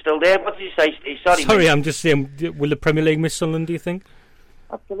 I'm still there. What did you say? Sorry, mate. I'm just saying. Will the Premier League miss Sunderland? Do you think?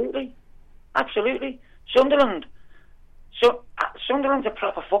 Absolutely. Sunderland's a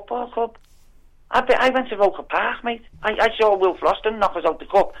proper football club. I went to Roker Park, mate. I saw Will Floston knock us out the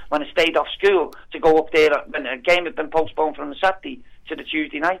cup when I stayed off school to go up there when a game had been postponed from the Saturday to the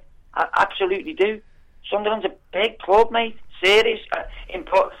Tuesday night. I absolutely do. Sunderland's a big club, mate. Serious.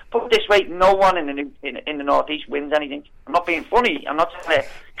 Put it this way, no one in the North East wins anything. I'm not being funny. I'm not trying to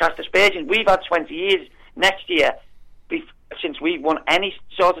cast aspersions. We've had 20 years next year since we've won any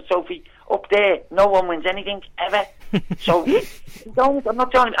sort of trophy. Up there, no one wins anything ever. So I'm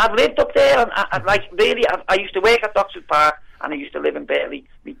not telling you. I've lived up there, and I used to work at Oxford Park, and I used to live in Bailey.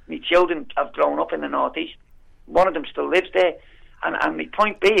 My children have grown up in the North East. One of them still lives there, and my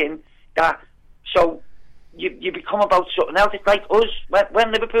point being that you become about something else. It's like us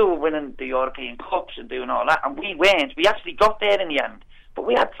when Liverpool were winning the European Cups and doing all that, and we weren't. We actually got there in the end, but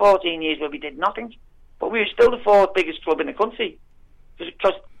we had 14 years where we did nothing. But we were still the fourth biggest club in the country.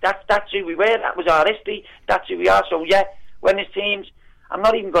 Because that's who we were, that was our history, that's who we are. So yeah, when there's teams, I'm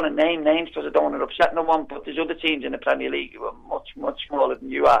not even going to name names because I don't want to upset no one, but there's other teams in the Premier League who are much, much smaller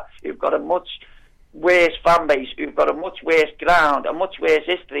than you are, who've got a much worse fan base, who've got a much worse ground, a much worse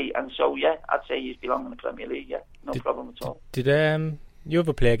history, and so yeah, I'd say you belong in the Premier League, yeah, no problem at all. Did you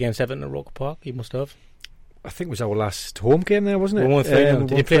ever play against Everton at Roker Park? You must have. I think it was our last home game there, wasn't it? 1-3.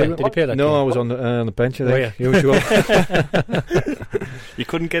 Did you play that game? No, I was on the bench, I think. Usual. You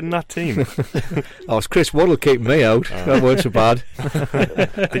couldn't get in that team. Oh, it's Chris Waddle keeping me out. That weren't so bad.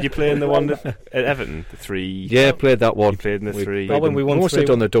 Did you play in the one at Everton, the 3? Yeah, played that one. You played in the 3. When we won, must have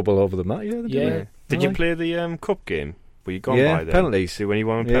done the double over the mat. Yeah. Did you play the cup game? Were you gone by then? Penalties. See, when you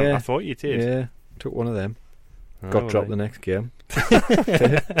won penalties, I thought you did. Yeah, took one of them. Got dropped the next game.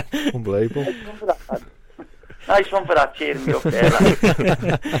 Unbelievable. Nice one for that, cheering me up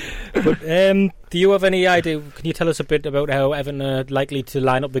there. But, do you have any idea? Can you tell us a bit about how Everton are likely to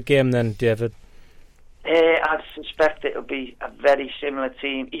line up the game then, David? I suspect it'll be a very similar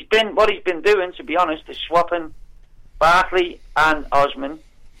team. What he's been doing, to be honest, is swapping Barkley and Osman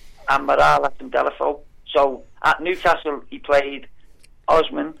and Morales and Delafeu. So at Newcastle, he played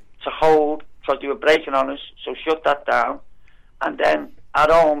Osman to hold because they were breaking on us, so shut that down. And then at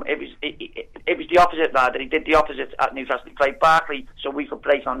home, it was the opposite, rather. He did the opposite at Newcastle. He played Barkley so we could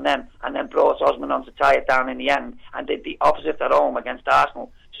break on them, and then brought Osman on to tie it down in the end, and did the opposite at home against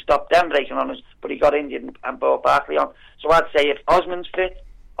Arsenal to stop them breaking on us, but he got injured and brought Barkley on. So I'd say if Osman's fit,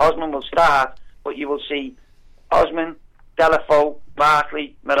 Osman will start, but you will see Osman, Delafeu,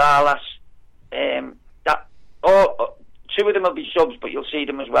 Barkley, Morales, two of them will be subs, but you'll see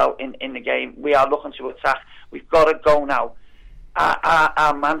them as well in the game. We are looking to attack. We've got to go now.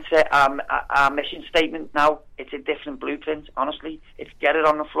 Our mantra, our mission statement now, it's a different blueprint, honestly. It's get it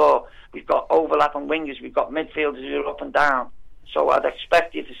on the floor. We've got overlapping wingers, we've got midfielders who are up and down. So I'd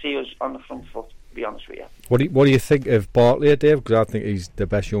expect you to see us on the front foot, to be honest with you. What do you think of Bartley, Dave? Because I think he's the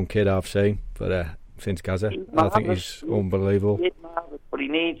best young kid I've seen since Gaza. I think he's unbelievable. But he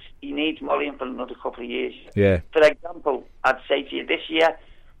needs Mullion for another couple of years. Yeah. For example, I'd say to you this year,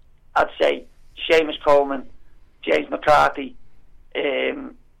 I'd say Seamus Coleman, James McCarthy,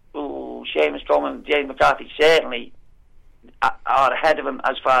 Seamus Coleman, James McCarthy certainly are ahead of him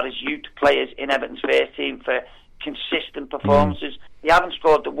as far as youth players in Everton's first team for consistent performances. They haven't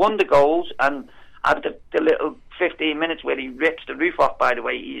scored the wonder goals, and after the little 15 minutes where he rips the roof off, by the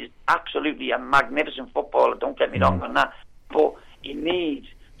way, he is absolutely a magnificent footballer, don't get me wrong on that, but he needs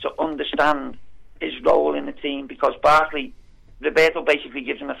to understand his role in the team, because Roberto basically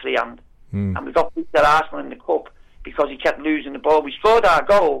gives him a free hand, and we got beat at Arsenal in the Cup because he kept losing the ball. We scored our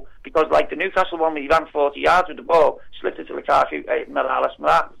goal because, like the Newcastle one, we ran 40 yards with the ball, slipped it to Lukaku, Morales,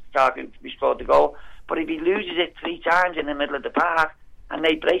 Lukaku, we scored the goal. But if he loses it 3 times in the middle of the park, and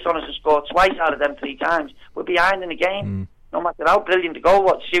they break on us and score twice out of them 3 times, we're behind in the game. No matter how brilliant the goal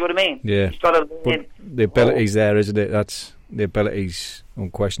was, see what I mean? Yeah. He's got to learn. The ability's there, isn't it? The ability's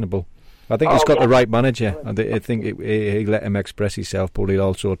unquestionable. I think he's got the right manager. I think he let him express himself, but he'll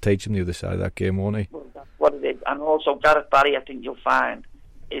also teach him the other side of that game, won't he? Well, that's what it is. And also Gareth Barry, I think you'll find,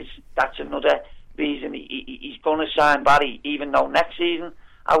 that's another reason he's going to sign Barry, even though next season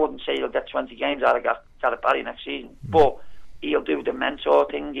I wouldn't say he'll get 20 games out of Gareth Barry next season, but he'll do the mentor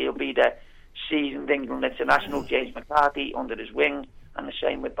thing. He'll be the seasoned England international James McCarthy under his wing, and the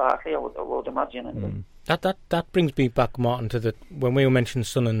same with Barkley, I would imagine. That brings me back, Martin, to when we mentioned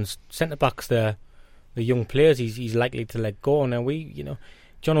Sunderland's centre backs there, the young players he's likely to let go. Now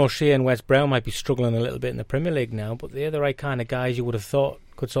John O'Shea and Wes Brown might be struggling a little bit in the Premier League now, but they're the right kind of guys you would have thought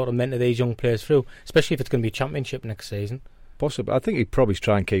could sort of mentor these young players through, especially if it's going to be Championship next season. Possibly. I think he'd probably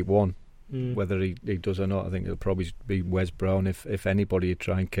try and keep one, whether he does or not. I think it'll probably be Wes Brown if anybody he'd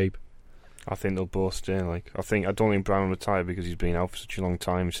try and keep. I think they'll both stay. I don't think Brown will retire because he's been out for such a long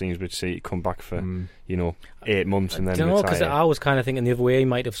time. It seems we'd see it come back for 8 months and then retire. Because I was kind of thinking the other way. He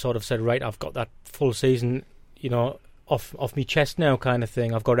might have sort of said, right, I've got that full season, off my chest now, kind of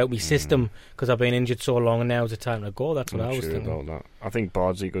thing. I've got out my system because I've been injured so long, and now's the time to go. That's what I was thinking about that. I think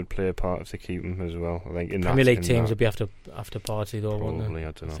Bardsley could play a part if they keep him as well. I think in Premier League teams would be after Bardsley though, probably, wouldn't they?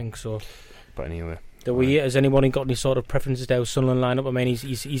 I don't know. I think so. But anyway. Has anyone got any sort of preferences to how Sunderland line up? I mean,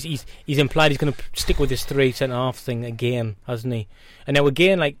 he's implied he's going to stick with this 3 centre half thing again, hasn't he? And now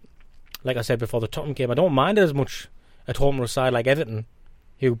again, like I said before the Tottenham game, I don't mind it as much at home to a side like Everton,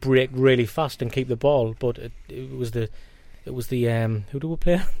 who break really fast and keep the ball. But it was the who do we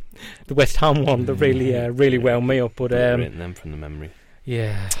play? The West Ham one that really wound me up. But written them from the memory.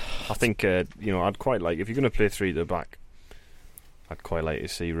 Yeah, I think I'd quite like, if you're going to play 3 at the back, I'd quite like to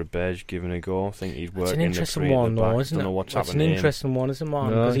see Rebej giving a go. I think he's working in the 3 at the back. It's an interesting one, though, isn't it? Don't know what's happening. It's an interesting one, isn't it,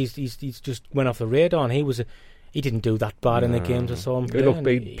 Martin? Because he's just went off the radar, and he didn't do that bad in the games I saw him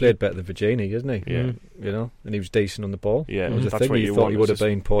play. He played better than Virginie, isn't he? Yeah. And he was decent on the ball. Yeah, that's what you thought he would have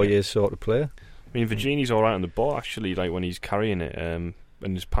been Poyer's sort of player. I mean, Virginie's all right on the ball, actually, like when he's carrying it, and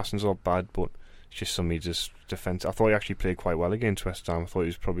his passing's not bad, but it's just somebody just defensive. I thought he actually played quite well against West Ham. I thought he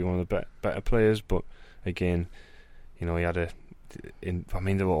was probably one of the better players, but again, he had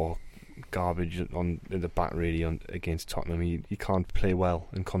they were all garbage in the back really against Tottenham. You can't play well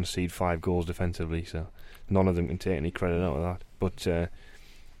and concede 5 goals defensively, so none of them can take any credit out of that. But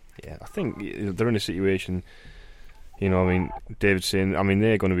I think they're in a situation. David's saying,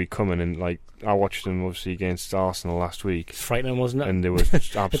 they're going to be coming, and I watched them obviously against Arsenal last week. It's frightening, wasn't it? And they were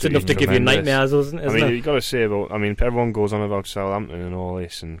absolutely it's enough to give you nightmares, isn't it? You've got to say everyone goes on about Southampton and all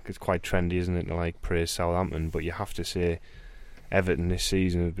this, and it's quite trendy, isn't it, to praise Southampton, but you have to say Everton this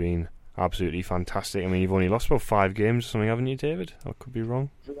season have been absolutely fantastic. You've only lost about 5 games or something, haven't you, David? I could be wrong.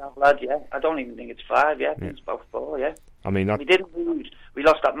 Yeah. I don't even think it's 5, yeah. It's about 4, yeah. We didn't lose. We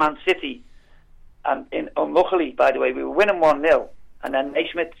lost at Man City. And unluckily, by the way, we were winning 1-0, and then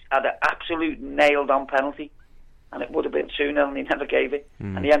Naismith had an absolute nailed-on penalty, and it would have been 2-0, and he never gave it,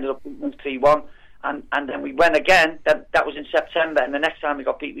 and he ended up beating us 3-1, and then we went again. That was in September, and the next time we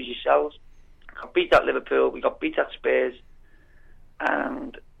got beat was yourselves. Got beat at Liverpool, we got beat at Spurs,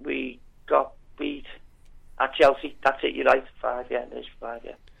 and we got beat at Chelsea. That's it, you're right. 5, yeah, there's 5,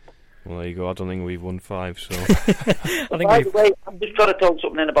 yeah. Well, there you go. I don't think we've won 5, so... By the way, I've just got to throw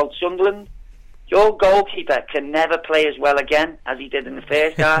something in about Sunderland. Your goalkeeper can never play as well again as he did in the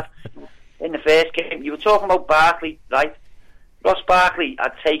first half. In the first game, you were talking about Barkley, right? Ross Barkley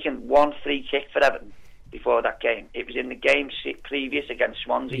had taken 1 free kick for Everton before that game. It was in the game previous against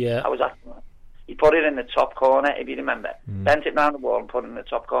Swansea. Yeah. I was at him. He put it in the top corner, if you remember. Bent it round the wall and put it in the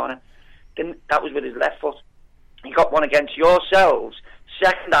top corner. Then that was with his left foot. He got one against yourselves,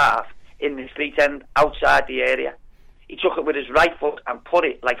 second half, in the street end outside the area. He took it with his right foot and put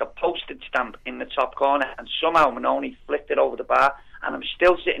it like a postage stamp in the top corner, and somehow Manoni flicked it over the bar. And I'm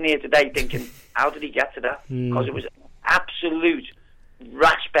still sitting here today thinking, how did he get to that? Because it was an absolute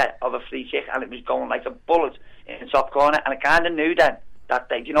rash bet of a free kick, and it was going like a bullet in the top corner. And I kind of knew then that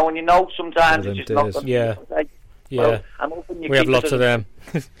day. You know, when you know sometimes it's just not. Yeah. Well, I'm hoping we have lots of them.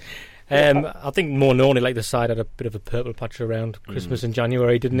 I think Manoni, like the side, had a bit of a purple patch around Christmas and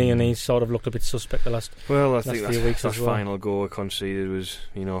January, didn't he? And he sort of looked a bit suspect the last few weeks that as well. Final goal conceded was,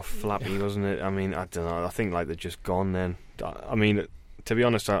 flappy, wasn't it? I don't know. I think they're just gone then. To be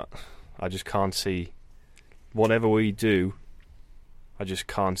honest, I just can't see whatever we do. I just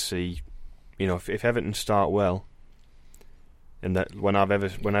can't see, if Everton start well, and that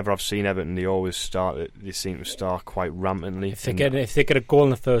whenever I've seen Everton, they seem to start quite rampantly. If they get a goal in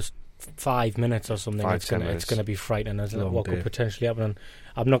the first 5 minutes or something, it's going to be frightening as what could potentially happen.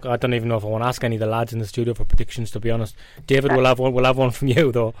 I don't even know if I want to ask any of the lads in the studio for predictions, to be honest. David, we'll have one from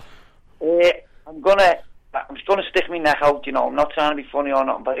you though. I'm just gonna stick my neck out. I'm not trying to be funny or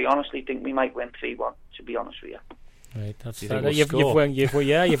nothing, but I honestly think we might win 3-1. To be honest with you. Right, that's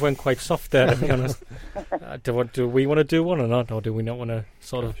you've went quite soft there, to be honest. Do we want to do one or not, or do we not want to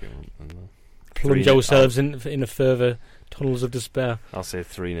sort of plunge ourselves in a further tunnels of despair. I'll say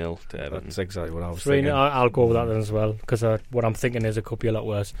 3-0 to Everton. That's exactly what I was 3-0. thinking. I'll go with that then as well, because what I'm thinking is it could be a lot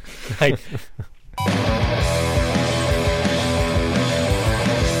worse. Right.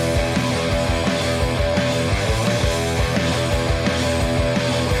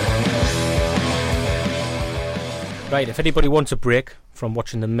 Right, if anybody wants a break from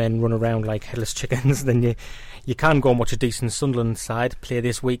watching the men run around like headless chickens, then you can go and watch a decent Sunderland side play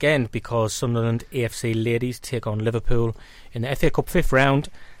this weekend, because Sunderland AFC ladies take on Liverpool in the FA Cup 5th round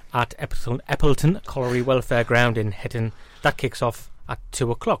at Eppleton Colliery Welfare Ground in Hitton. That kicks off at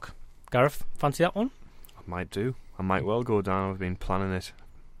 2 o'clock. Gareth, fancy that one? I might do. I might well go down. I've been planning it.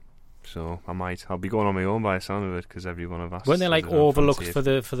 So I might. I'll be going on my own by the sound of it, because everyone have asked. Weren't they like overlooked for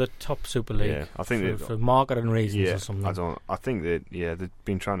the top Super League? Yeah, I think for marketing reasons or something. I think that they've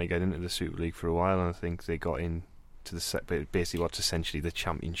been trying to get into the Super League for a while, and I think they got into basically what's essentially the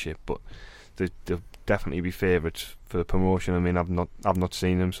Championship. But they'll definitely be favourites for the promotion. I mean, I've not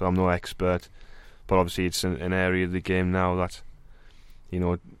seen them, so I'm no expert. But obviously, it's an area of the game now that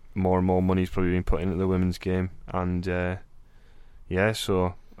more and more money's probably been put into the women's game, and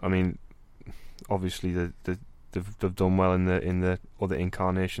so. I mean, obviously they've done well in the other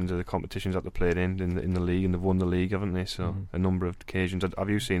incarnations of the competitions that they played in the league, and they've won the league, haven't they? So a number of occasions. Have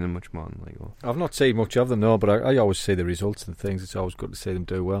you seen them much, Martin? I've not seen much of them, no, but I always see the results and things. It's always good to see them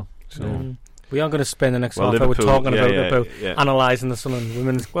do well. So we are going to spend the next half hour talking about analysing the Sunderland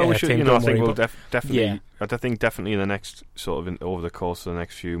women's we should, team. I think we'll definitely. I think definitely in the next over the course of the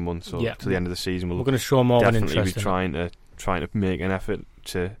next few months or to the end of the season, we're going to show more of an interest. Definitely be trying to make an effort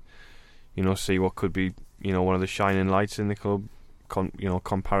to see what could be one of the shining lights in the club,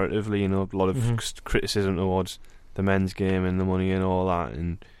 comparatively. A lot of criticism towards the men's game and the money and all that,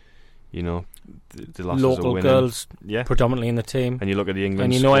 and the lasses local are girls predominantly in the team, and you look at the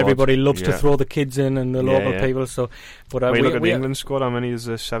England and squad, everybody loves to throw the kids in and the local people. So, but you look at the England squad, how many is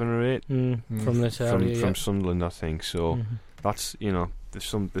there? 7 or 8 from this area, from Sunderland, I think. So that's there's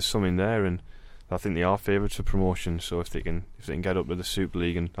some in there, and I think they are favourites for promotion. So if they can get up to the Super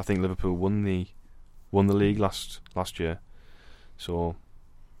League, and I think Liverpool won the league last year, so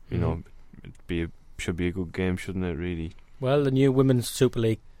should be a good game, shouldn't it? Really. Well, the new Women's Super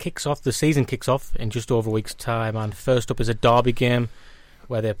League the season kicks off in just over a week's time, and first up is a derby game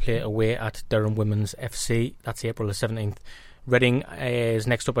where they play away at Durham Women's FC. That's April the 17th. Reading is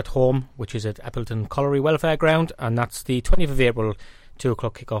next up at home, which is at Eppleton Colliery Welfare Ground, and that's the 20th of April, 2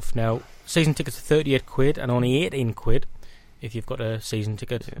 o'clock kick-off. Now, season tickets are £38 and only £18 if you've got a season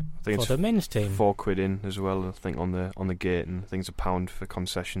ticket for the men's team. £4 in as well, I think, on the gate, and I think it's £1 for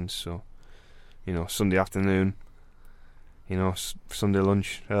concessions. So, Sunday afternoon, Sunday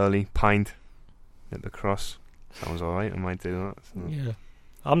lunch early, pint at the Cross. Sounds alright. I might do that. So. Yeah.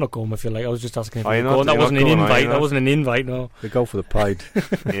 I'm not going with you. I was just asking if you're going. That wasn't an invite. That wasn't an invite. No. We go for the pint.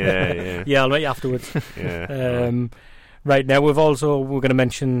 Yeah, I'll meet you afterwards. Yeah. Right now, we're going to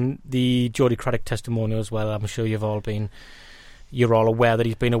mention the Jody Craddock testimonial as well. I'm sure you're all aware that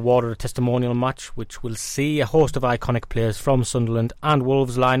he's been awarded a testimonial match, which will see a host of iconic players from Sunderland and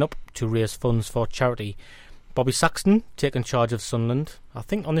Wolves line up to raise funds for charity. Bobby Saxton taking charge of Sunderland. I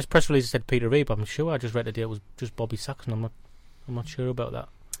think on this press release it said Peter Reid, but I'm sure I just read today it was just Bobby Saxton. I'm not sure about that.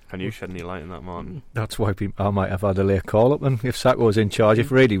 Can you shed any light on that, Martin? That's why I might have had a late call up, and if Sacco was in charge,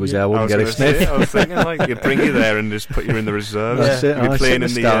 if Reedy was there, I wouldn't get a sniff. I was thinking he'd bring you there and just put you in the reserves. That's it. You'd be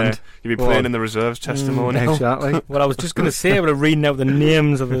playing in the reserves testimonial. Exactly. Well, I was just going to say, reading out the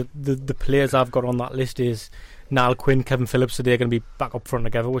names of the players I've got on that list is Niall Quinn, Kevin Phillips, so they're going to be back up front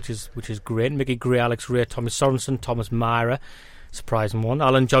together, which is great. Mickey Gray, Alex Ray, Thomas Sorensen, Thomas Myra, surprising one.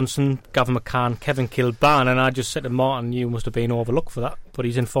 Alan Johnson, Gavin McCann, Kevin Kilban, and I just said to Martin, you must have been overlooked for that, but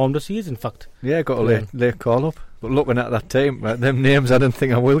he's informed us he is, in fact. Yeah, got a late call up. But looking at that team, them names, I don't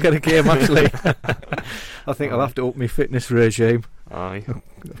think I will get a game, actually. I think I'll have to up my fitness regime. Aye.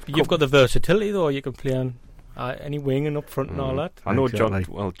 You've got the versatility, though. You can play on any wing and up front and all that. I know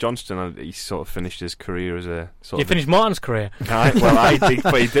Johnston, he sort of finished his career as a sort You of finished Martin's career? I think,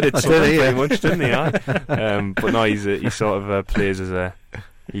 but he did it pretty much, didn't he? But no, he sort of plays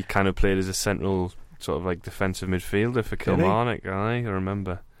he kind of played as a central sort of like defensive midfielder for Kilmarnock. I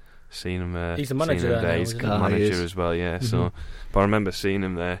remember seeing him. He's the manager there. He's the manager as well, yeah. Mm-hmm. So, but I remember seeing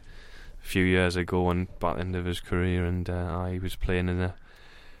him there a few years ago and back end of his career, and he was playing in a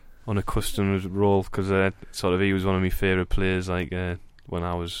unaccustomed role because sort of he was one of my favourite players. When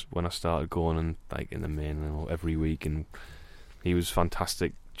I started going and in the main every week, and he was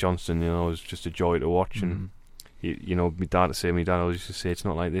fantastic. Johnston, it was just a joy to watch, and my dad always used to say it's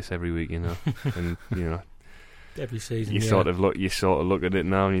not like this every week, and every season. You sort of look at it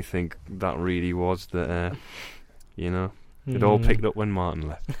now and you think that really was the, it all picked up when Martin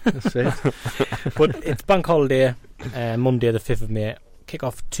left. That's it. But it's bank holiday, Monday the 5th of May.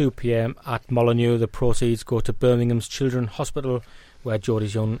 Kick-off 2 p.m. at Molineux. The proceeds go to Birmingham's Children's Hospital, where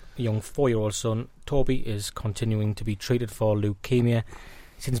Jodie's young 4-year-old son, Toby, is continuing to be treated for leukemia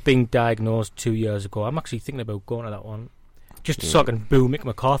since being diagnosed 2 years ago. I'm actually thinking about going to that one. Just so I can boo Mick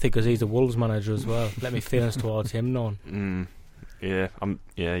McCarthy because he's the Wolves manager as well. Let me feelings towards him known. Yeah,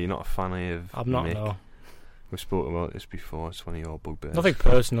 you're not a fan of I'm not, Mick. no. We've spoken about this before. It's one of your bugbears. Nothing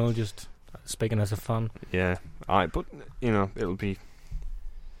personal, just speaking as a fan. Yeah, but it'll be,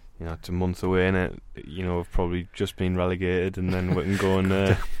 it's a month away, innit? We've probably just been relegated, and then we can go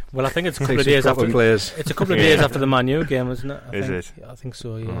and. Well, I think it's a couple of days after. Players. It's a couple of days after the Man U game, isn't it? I think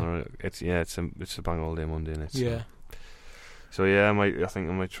so. Yeah. All right. It's a bank holiday Monday, innit? Yeah. So yeah, I think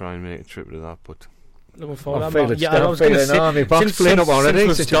I might try and make a trip to that, but. Looking forward. I'm feeling up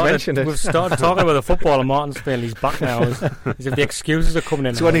already since you mentioned it. We've started talking about the football, and Martin's feeling he's back now. As if the excuses are coming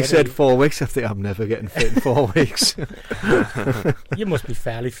in. So when he said 4 weeks, I think I'm never getting fit in 4 weeks. You must be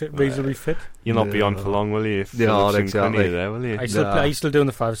fairly fit, reasonably fit. You'll not be on for long, will you? Exactly. There, will you? Are you still doing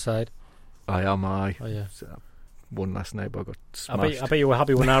the 5-side? I am. Oh yeah. Won last night, but I got smashed. I bet you were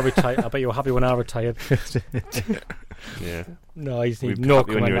happy when I retired. Yeah. No, he's We'd no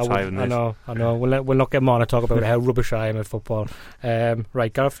happy when you retired. I know. We'll not get more to talk about how rubbish I am at football.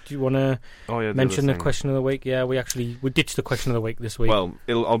 Right, Gareth, do you want to mention the question of the week? Yeah, we ditched the question of the week this week. Well,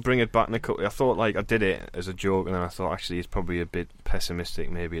 I'll bring it back in a couple. I thought I did it as a joke, and then I thought actually it's probably a bit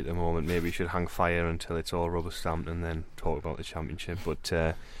pessimistic maybe at the moment. Maybe we should hang fire until it's all rubber stamped and then talk about the championship. But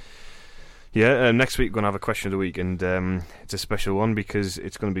next week we're going to have a question of the week, and it's a special one because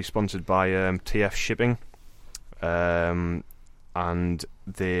it's going to be sponsored by TF Shipping. And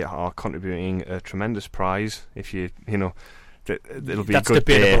they are contributing a tremendous prize. If it'll be a good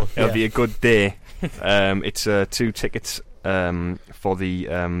day. It'll be a good day. It's 2 tickets for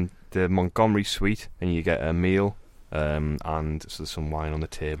the Montgomery suite, and you get a meal and so some wine on the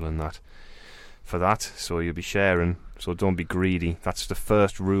table and that for that. So you'll be sharing. So don't be greedy. That's the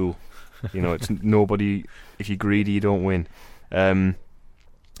first rule. It's nobody. If you're greedy, you don't win.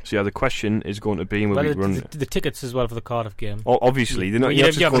 So yeah, the question is going to be, the tickets as well for the Cardiff game. Oh, obviously, they're not. You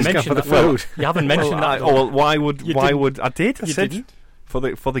haven't mentioned the food. You haven't mentioned that. Why would I did? I said didn't. For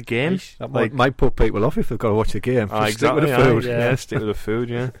the game. That might put people off if they've got to watch the game. Exactly. Stick with the food. Yeah, stick with the food.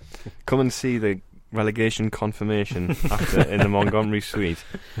 Yeah, come and see the relegation confirmation in the Montgomery suite.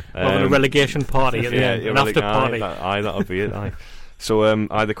 Having a relegation party at the end, an after party. That'll be it. So,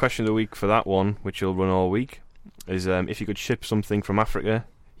 the question of the week for that one, which will run all week, is if you could ship something from Africa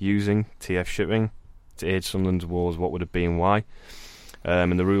using TF Shipping to aid Sunderland's woes, what would it be and why?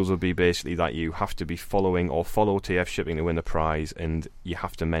 And the rules will be basically that you have to be follow TF Shipping to win the prize, and you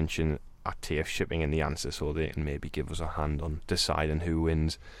have to mention at TF Shipping in the answer so they can maybe give us a hand on deciding who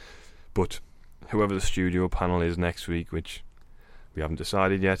wins. But whoever the studio panel is next week, which we haven't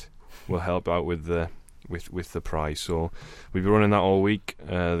decided yet, will help out with the prize. So we'll be running that all week.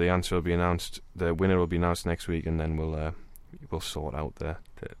 The answer will be announced, the winner will be announced next week, and then we'll sort out the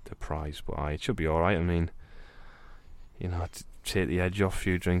prize. But it should be alright. I mean, take the edge off a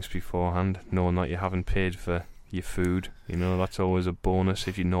few drinks beforehand, knowing that you haven't paid for your food. That's always a bonus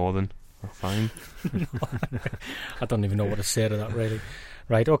if you're northern. Fine. I don't even know what to say to that, really.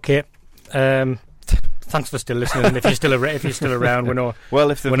 Right, okay. Thanks for still listening. If you're still around, we know.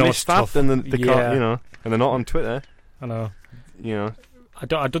 Well, if they've missed that, then they can't, and they're not on Twitter. I know. I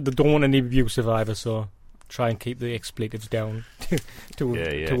don't want any abuse either, so try and keep the expletives down to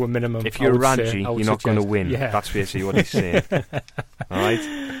a minimum. If you're Raji, you're not going to win. Yeah. That's basically what he's saying. Alright?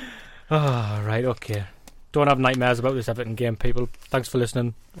 Right, okay. Don't have nightmares about this Everton game, people. Thanks for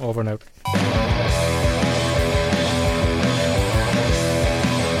listening. Over and out.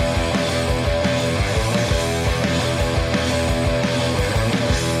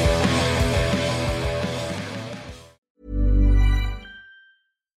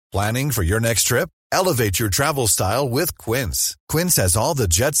 Planning for your next trip? Elevate your travel style with Quince. Quince has all the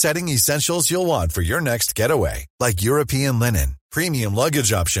jet-setting essentials you'll want for your next getaway, like European linen, premium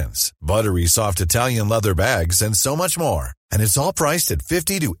luggage options, buttery soft Italian leather bags, and so much more. And it's all priced at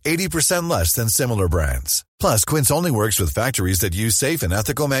 50 to 80% less than similar brands. Plus, Quince only works with factories that use safe and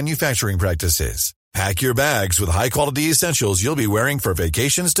ethical manufacturing practices. Pack your bags with high-quality essentials you'll be wearing for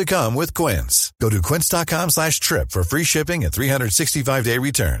vacations to come with Quince. Go to quince.com/trip for free shipping and 365-day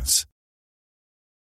returns.